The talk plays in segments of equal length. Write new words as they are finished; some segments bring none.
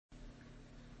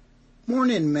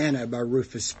Morning Manna by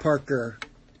Rufus Parker,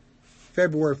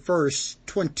 February 1st,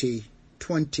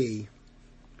 2020.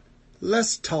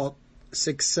 Let's talk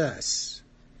success.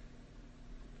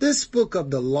 This book of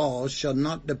the law shall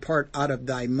not depart out of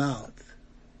thy mouth,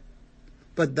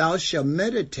 but thou shalt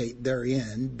meditate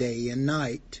therein day and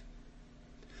night,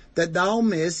 that thou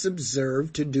mayest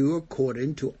observe to do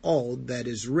according to all that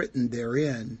is written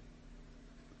therein.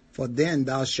 For then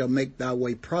thou shalt make thy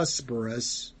way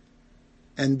prosperous,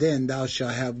 and then thou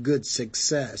shalt have good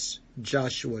success.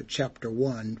 Joshua chapter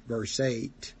 1, verse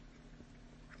 8.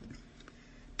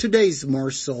 Today's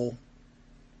morsel.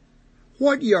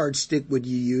 What yardstick would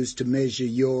you use to measure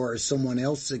your or someone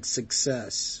else's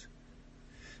success?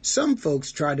 Some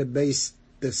folks try to base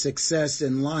the success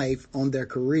in life on their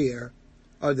career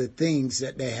or the things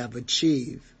that they have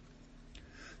achieved.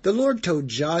 The Lord told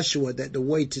Joshua that the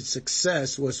way to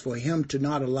success was for him to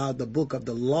not allow the book of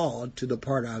the law to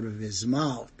depart out of his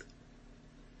mouth.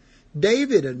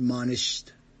 David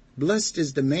admonished, "Blessed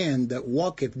is the man that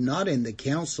walketh not in the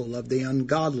counsel of the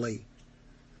ungodly,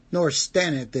 nor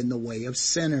standeth in the way of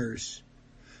sinners,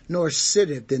 nor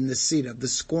sitteth in the seat of the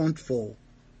scornful.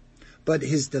 But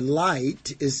his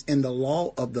delight is in the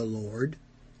law of the Lord,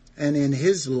 and in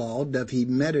his law doth he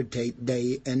meditate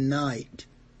day and night.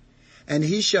 And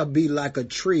he shall be like a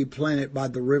tree planted by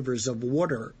the rivers of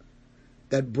water,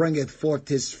 that bringeth forth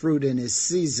his fruit in his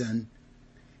season.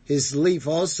 His leaf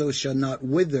also shall not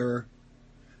wither,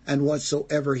 and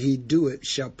whatsoever he doeth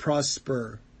shall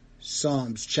prosper."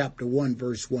 Psalms chapter 1,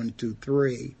 verse 1 through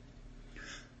 3.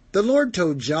 The Lord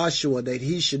told Joshua that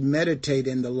he should meditate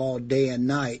in the law day and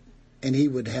night, and he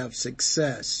would have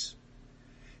success.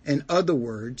 In other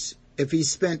words, if he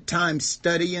spent time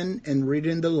studying and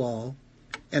reading the law,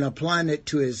 and applying it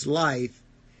to his life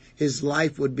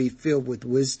would be filled with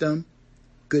wisdom,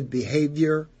 good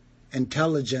behavior,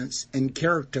 intelligence, and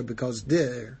character, because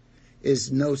there is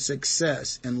no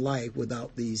success in life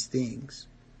without these things.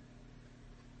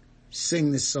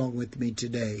 Sing this song with me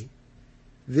today.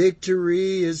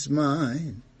 Victory is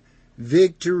mine.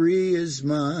 Victory is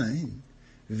mine.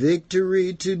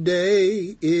 Victory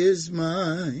today is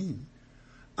mine.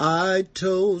 I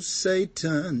told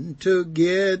Satan to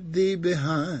get thee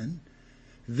behind.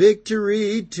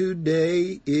 Victory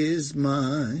today is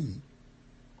mine.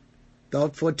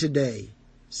 Thought for today: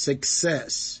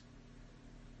 success,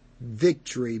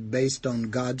 victory based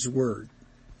on God's Word.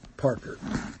 Parker.